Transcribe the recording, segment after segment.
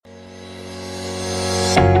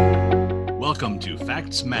Welcome to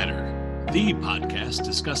Facts Matter, the podcast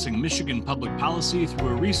discussing Michigan public policy through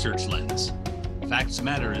a research lens. Facts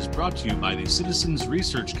Matter is brought to you by the Citizens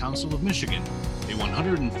Research Council of Michigan, a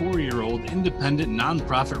 104-year-old independent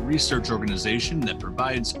nonprofit research organization that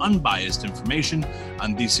provides unbiased information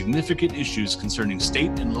on the significant issues concerning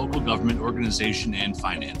state and local government organization and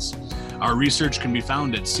finance. Our research can be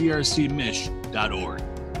found at crcmich.org.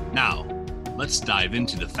 Now, let's dive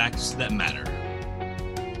into the facts that matter.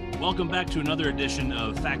 Welcome back to another edition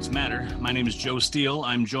of Facts Matter. My name is Joe Steele.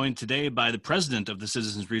 I'm joined today by the president of the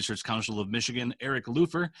Citizens Research Council of Michigan, Eric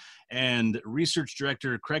Lufer, and research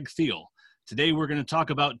director Craig Thiel. Today, we're going to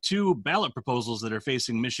talk about two ballot proposals that are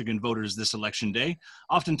facing Michigan voters this election day.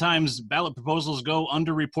 Oftentimes, ballot proposals go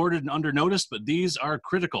underreported and undernoticed, but these are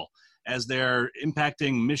critical as they're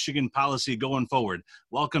impacting Michigan policy going forward.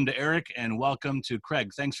 Welcome to Eric and welcome to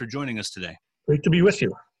Craig. Thanks for joining us today. Great to be with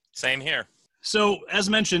you. Same here. So, as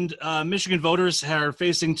mentioned, Michigan voters are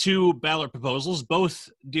facing two ballot proposals, both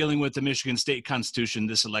dealing with the Michigan State Constitution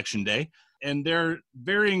this election day. And they're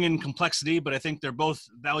varying in complexity, but I think they're both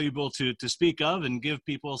valuable to speak of and give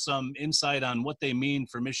people some insight on what they mean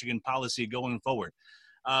for Michigan policy going forward.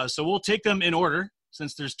 So we'll take them in order,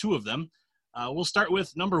 since there's two of them. We'll start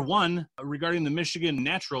with number one regarding the Michigan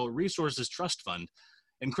Natural Resources Trust Fund.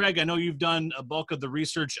 And Craig, I know you've done a bulk of the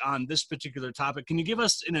research on this particular topic. Can you give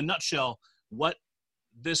us, in a nutshell, what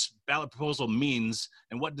this ballot proposal means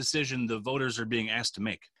and what decision the voters are being asked to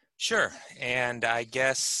make? Sure. And I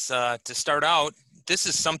guess to start out, this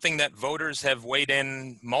is something that voters have weighed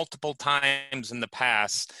in multiple times in the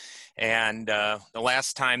past. And the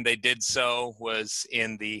last time they did so was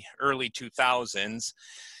in the early 2000s.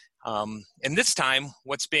 And this time,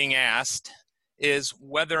 what's being asked is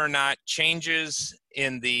whether or not changes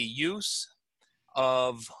in the use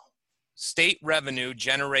of state revenue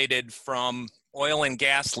generated from oil and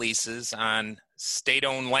gas leases on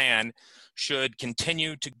state-owned land should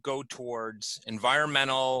continue to go towards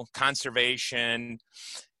environmental conservation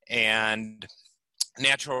and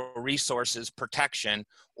natural resources protection,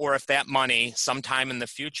 or if that money sometime in the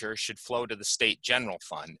future should flow to the state general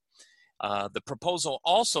fund. The proposal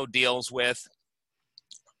also deals with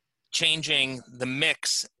changing the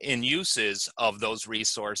mix in uses of those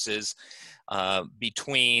resources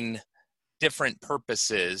between different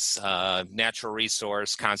purposes, natural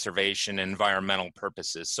resource conservation, environmental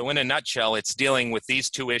purposes. So in a nutshell, it's dealing with these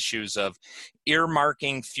two issues of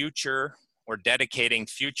earmarking future or dedicating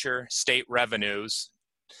future state revenues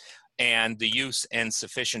and the use and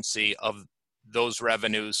sufficiency of those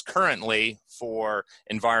revenues currently for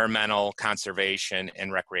environmental conservation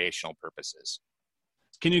and recreational purposes.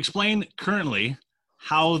 Can you explain currently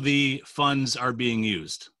how the funds are being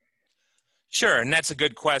used? Sure, and that's a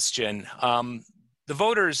good question. The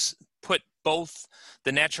voters put both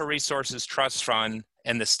the Natural Resources Trust Fund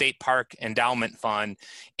and the State Park Endowment Fund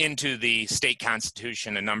into the state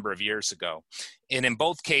constitution a number of years ago. And in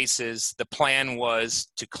both cases, the plan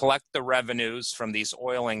was to collect the revenues from these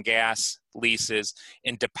oil and gas leases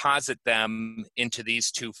and deposit them into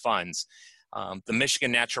these two funds. The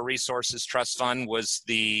Michigan Natural Resources Trust Fund was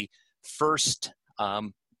the first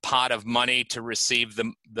pot of money to receive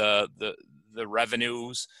the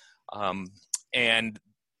revenues, and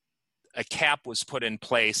a cap was put in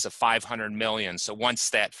place of $500 million. So once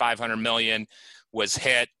that $500 million was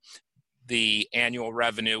hit, the annual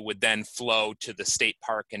revenue would then flow to the State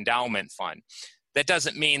Park Endowment Fund. That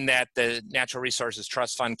doesn't mean that the Natural Resources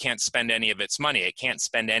Trust Fund can't spend any of its money. It can't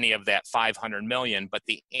spend any of that $500 million, but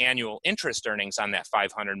the annual interest earnings on that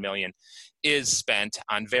 $500 million is spent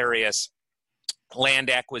on various land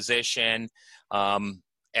acquisition,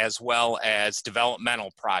 as well as developmental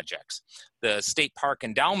projects. The State Park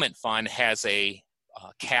Endowment Fund has a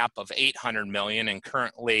cap of $800 million, and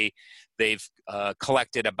currently they've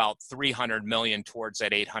collected about $300 million towards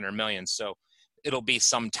that $800 million. So it'll be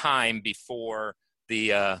some time before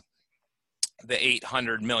the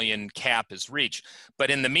 $800 million cap is reached. But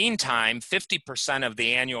in the meantime, 50% of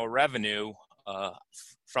the annual revenue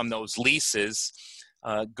from those leases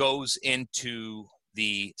goes into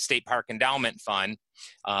the State Park Endowment Fund,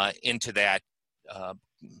 into that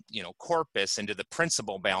corpus, into the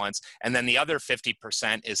principal balance, and then the other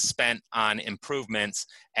 50% is spent on improvements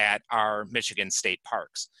at our Michigan state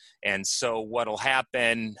parks. And so what'll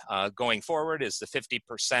happen going forward is the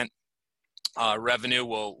 50% revenue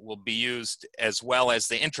will be used as well as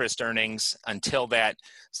the interest earnings until that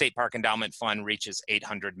State Park Endowment Fund reaches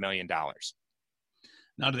 $800 million.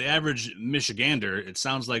 Now, to the average Michigander, it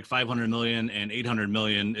sounds like $500 million and $800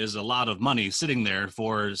 million is a lot of money sitting there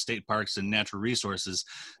for state parks and natural resources.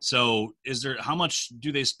 So how much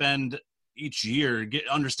do they spend each year,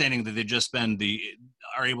 understanding that they just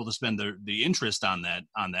are able to spend the interest on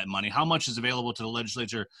that money, how much is available to the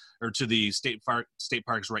legislature or to the state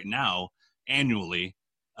parks right now annually,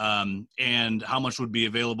 and how much would be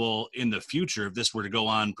available in the future if this were to go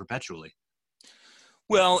on perpetually?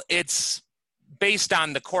 Well, it's based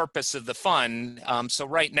on the corpus of the fund. So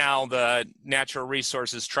right now, the Natural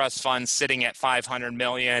Resources Trust Fund sitting at $500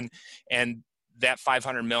 million, and that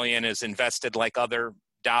 $500 million is invested like other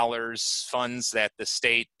funds that the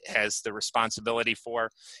state has the responsibility for,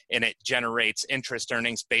 and it generates interest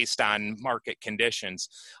earnings based on market conditions.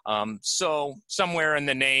 So somewhere in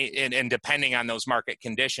and depending on those market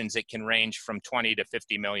conditions, it can range from $20 to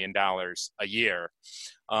 $50 million a year.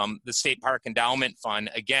 The State Park Endowment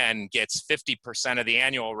Fund, again, gets 50% of the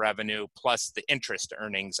annual revenue plus the interest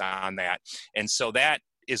earnings on that. And so that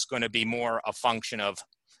is going to be more a function of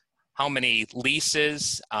how many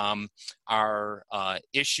leases are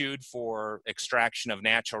issued for extraction of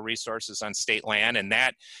natural resources on state land, and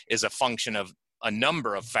that is a function of a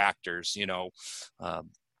number of factors.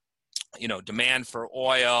 Demand for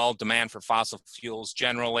oil, demand for fossil fuels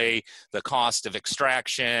generally, the cost of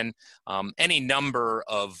extraction, any number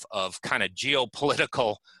of kind of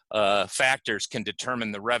geopolitical factors can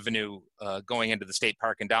determine the revenue going into the State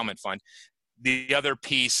Park Endowment Fund. The other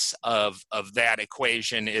piece of that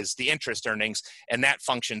equation is the interest earnings, and that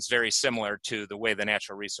functions very similar to the way the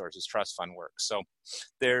Natural Resources Trust Fund works. So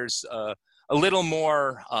there's a little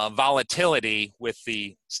more volatility with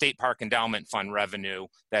the State Park Endowment Fund revenue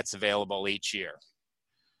that's available each year.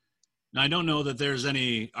 Now, I don't know that there's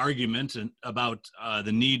any argument about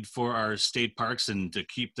the need for our state parks and to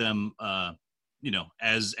keep them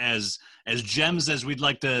as gems as we'd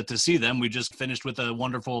like to see them. We just finished with a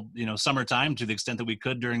wonderful, summertime to the extent that we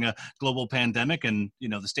could during a global pandemic. And,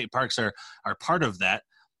 the state parks are part of that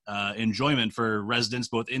enjoyment for residents,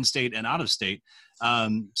 both in state and out of state.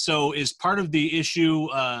 So is part of the issue,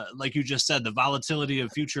 like you just said, the volatility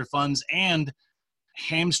of future funds and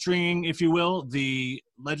hamstringing, if you will, the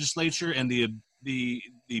legislature and the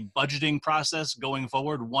budgeting process going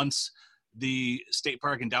forward once the State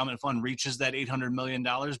Park Endowment Fund reaches that $800 million,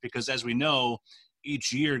 because as we know,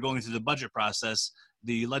 each year going through the budget process,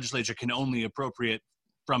 the legislature can only appropriate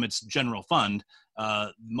from its general fund.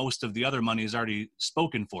 Most of the other money is already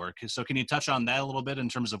spoken for. So can you touch on that a little bit in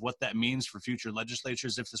terms of what that means for future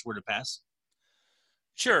legislatures if this were to pass?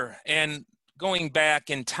 Sure. And going back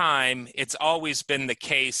in time, it's always been the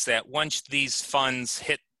case that once these funds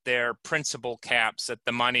hit their principal caps, that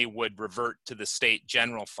the money would revert to the state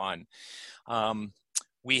general fund.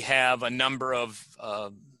 We have a number of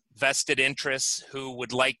vested interests who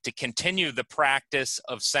would like to continue the practice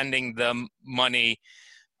of sending the money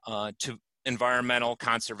to environmental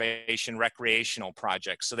conservation recreational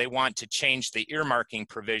projects. So they want to change the earmarking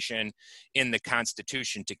provision in the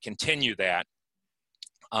Constitution to continue that.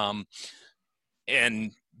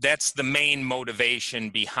 And that's the main motivation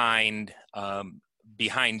behind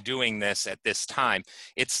doing this at this time.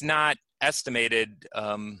 It's not estimated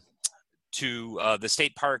to the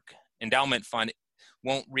State Park Endowment Fund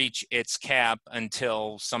won't reach its cap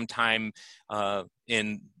until sometime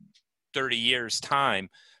in 30 years' time.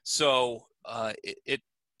 So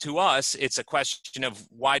to us, it's a question of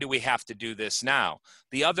why do we have to do this now?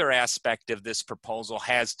 The other aspect of this proposal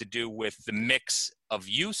has to do with the mix of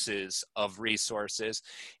uses of resources,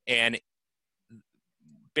 and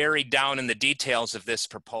buried down in the details of this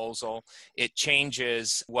proposal, it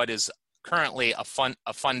changes what is currently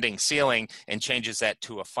a funding ceiling and changes that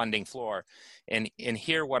to a funding floor. And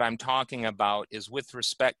here what I'm talking about is with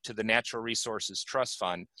respect to the Natural Resources Trust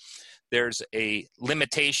Fund, there's a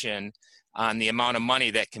limitation on the amount of money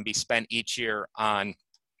that can be spent each year on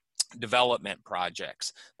development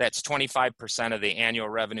projects. That's 25% of the annual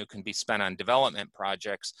revenue can be spent on development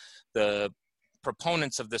projects. The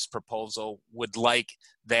proponents of this proposal would like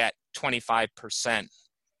that 25%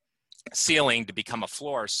 ceiling to become a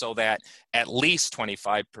floor so that at least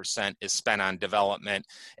 25% is spent on development.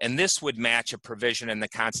 And this would match a provision in the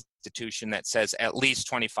Constitution that says at least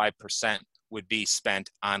 25% would be spent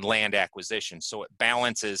on land acquisition. So it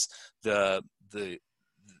balances the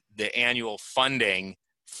annual funding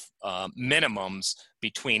minimums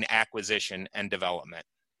between acquisition and development.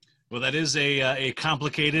 Well, that is a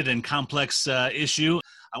complicated and complex issue.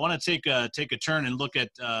 I want to take a turn and look at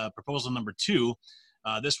proposal number 2.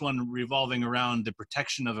 This one revolving around the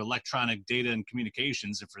protection of electronic data and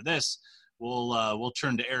communications. And for this, we'll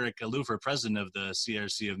turn to Eric Alufer, president of the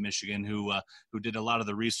CRC of Michigan, who did a lot of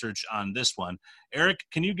the research on this one. Eric,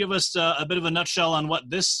 can you give us a bit of a nutshell on what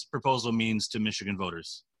this proposal means to Michigan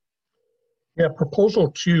voters? Yeah,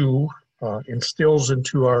 proposal 2 instills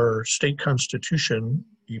into our state constitution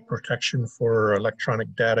the protection for electronic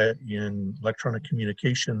data in electronic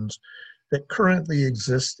communications that currently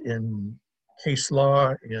exists in case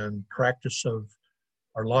law and practice of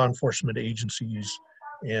our law enforcement agencies,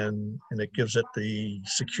 and it gives it the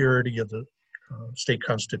security of the state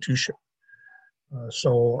constitution.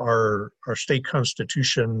 So our state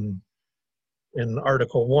constitution in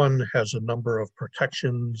Article 1 has a number of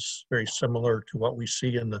protections very similar to what we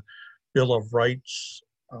see in the Bill of Rights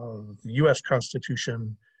of the U.S.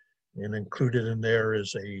 Constitution, and included in there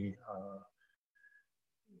is a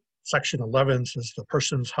Section 11 says the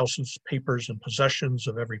persons, houses, papers, and possessions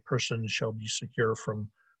of every person shall be secure from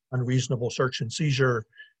unreasonable search and seizure,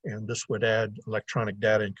 and this would add electronic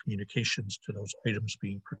data and communications to those items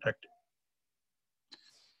being protected.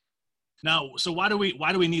 Now, so why do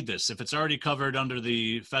we need this? If it's already covered under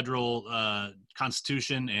the federal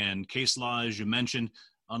Constitution and case law, as you mentioned,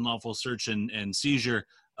 unlawful search and seizure,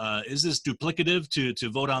 is this duplicative to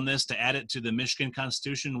vote on this, to add it to the Michigan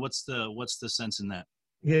Constitution? What's the sense in that?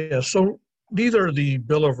 Yeah, so neither the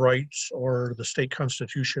Bill of Rights or the state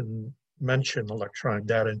constitution mention electronic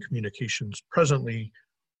data and communications presently.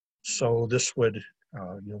 So this would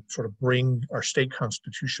sort of bring our state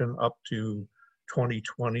constitution up to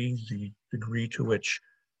 2020, the degree to which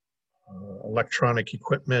electronic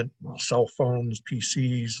equipment, cell phones,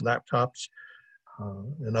 PCs, laptops,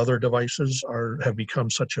 and other devices have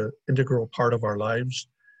become such an integral part of our lives.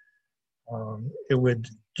 It would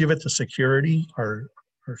give it the security. Our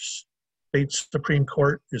state Supreme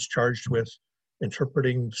Court is charged with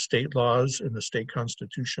interpreting state laws in the state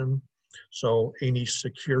constitution. So any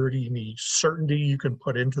security, any certainty you can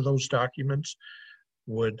put into those documents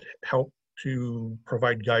would help to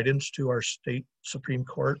provide guidance to our state Supreme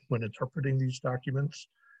Court when interpreting these documents.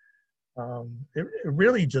 It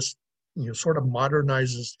really just sort of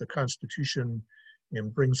modernizes the Constitution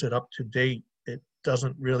and brings it up to date. It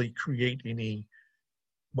doesn't really create any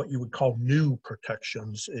what you would call new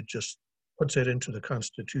protections. It just puts it into the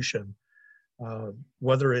Constitution.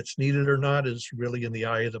 Whether it's needed or not is really in the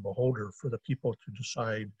eye of the beholder for the people to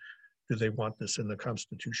decide, do they want this in the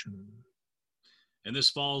Constitution? And this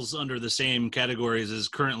falls under the same categories as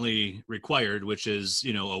currently required, which is,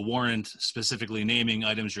 a warrant specifically naming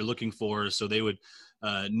items you're looking for. So they would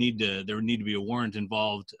there would need to be a warrant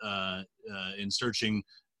involved in searching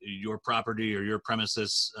your property or your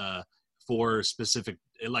premises for specific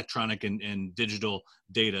electronic and digital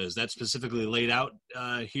data. Is that specifically laid out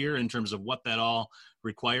here in terms of what that all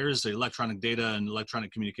requires? The electronic data and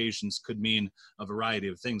electronic communications could mean a variety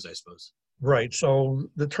of things, I suppose. Right. So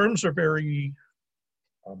the terms are very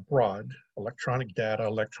broad: electronic data,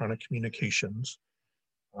 electronic communications,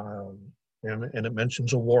 and it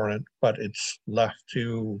mentions a warrant, but it's left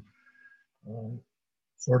to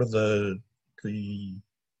sort of the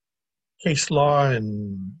case law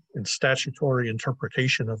and statutory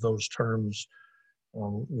interpretation of those terms.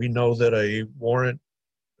 We know that a warrant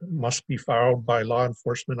must be filed by law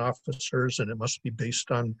enforcement officers, and it must be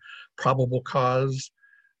based on probable cause.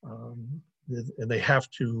 And they have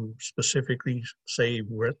to specifically say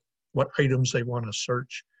what items they want to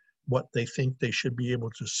search, what they think they should be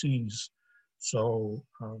able to seize. So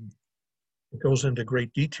it goes into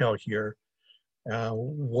great detail here.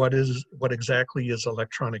 What exactly is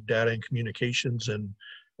electronic data and communications, and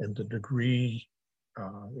the degree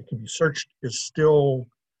it can be searched is still,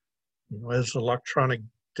 as electronic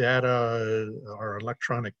data or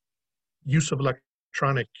electronic use of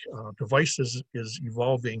electronic devices is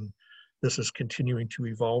evolving. This is continuing to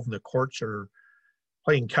evolve, and the courts are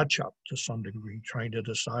playing catch up to some degree, trying to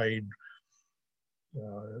decide,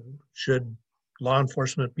 should law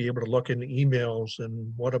enforcement be able to look in emails,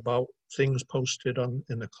 and what about things posted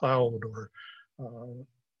in the cloud or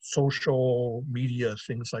social media,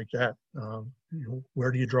 things like that?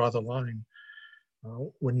 Where do you draw the line?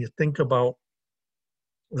 When you think about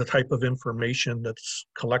the type of information that's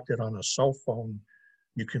collected on a cell phone,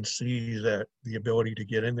 you can see that the ability to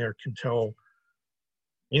get in there can tell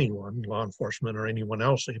anyone, law enforcement or anyone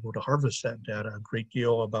else able to harvest that data, a great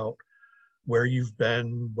deal about where you've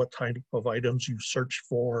been, what type of items you've searched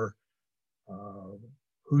for,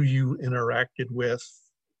 who you interacted with,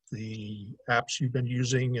 the apps you've been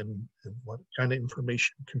using, and what kind of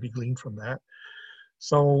information can be gleaned from that.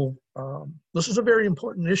 So this is a very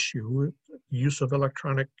important issue, use of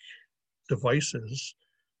electronic devices.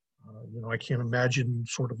 I can't imagine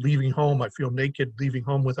sort of leaving home. I feel naked leaving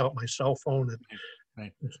home without my cell phone.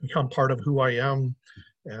 Right. It's become part of who I am,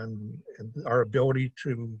 and our ability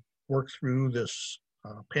to work through this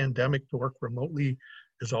pandemic, to work remotely,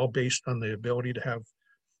 is all based on the ability to have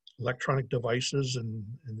electronic devices and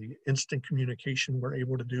the instant communication we're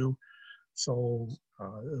able to do. So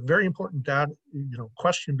a very important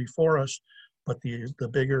question before us, but the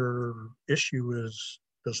bigger issue is,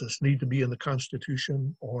 does this need to be in the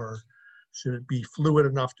Constitution, or should it be fluid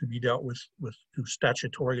enough to be dealt with through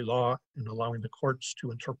statutory law and allowing the courts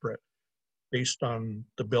to interpret based on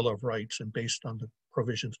the Bill of Rights and based on the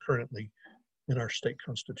provisions currently in our state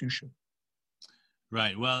constitution?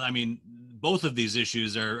 Right. Well, I mean, both of these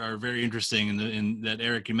issues are very interesting. In that,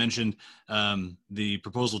 Eric, you mentioned the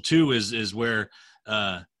proposal 2 is where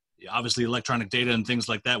obviously electronic data and things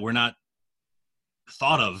like that were not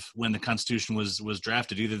thought of when the Constitution was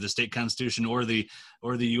drafted, either the state constitution or the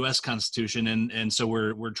U.S. Constitution, and so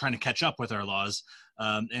we're trying to catch up with our laws.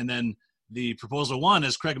 And then the proposal 1,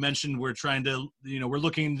 as Craig mentioned, we're trying to, we're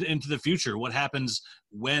looking into the future. What happens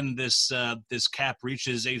when this cap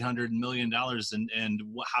reaches $800 million, and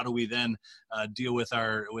how do we then deal with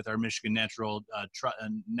our Michigan natural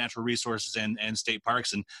resources and state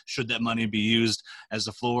parks, and should that money be used as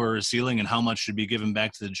a floor or a ceiling, and how much should be given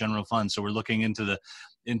back to the general fund? So we're looking into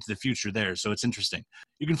the future there. So it's interesting.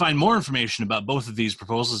 You can find more information about both of these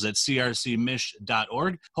proposals at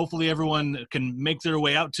crcmich.org. Hopefully everyone can make their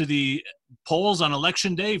way out to the polls on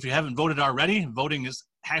Election Day. If you haven't voted already, voting is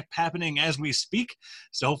happening as we speak.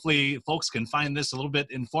 So hopefully folks can find this a little bit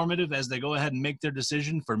informative as they go ahead and make their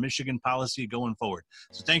decision for Michigan policy going forward.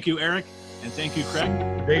 So thank you, Eric, and thank you, Craig.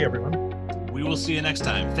 Good day, everyone. We will see you next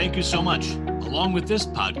time. Thank you so much. Along with this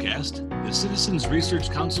podcast, the Citizens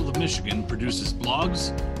Research Council of Michigan produces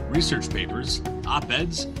blogs, research papers,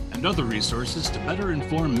 op-eds, and other resources to better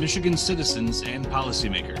inform Michigan citizens and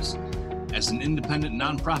policymakers. As an independent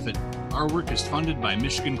nonprofit, our work is funded by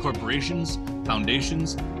Michigan corporations,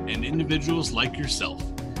 foundations, and individuals like yourself.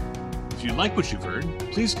 If you like what you've heard,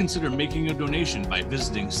 please consider making a donation by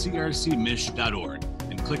visiting crcmich.org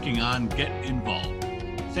and clicking on Get Involved.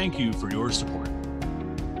 Thank you for your support.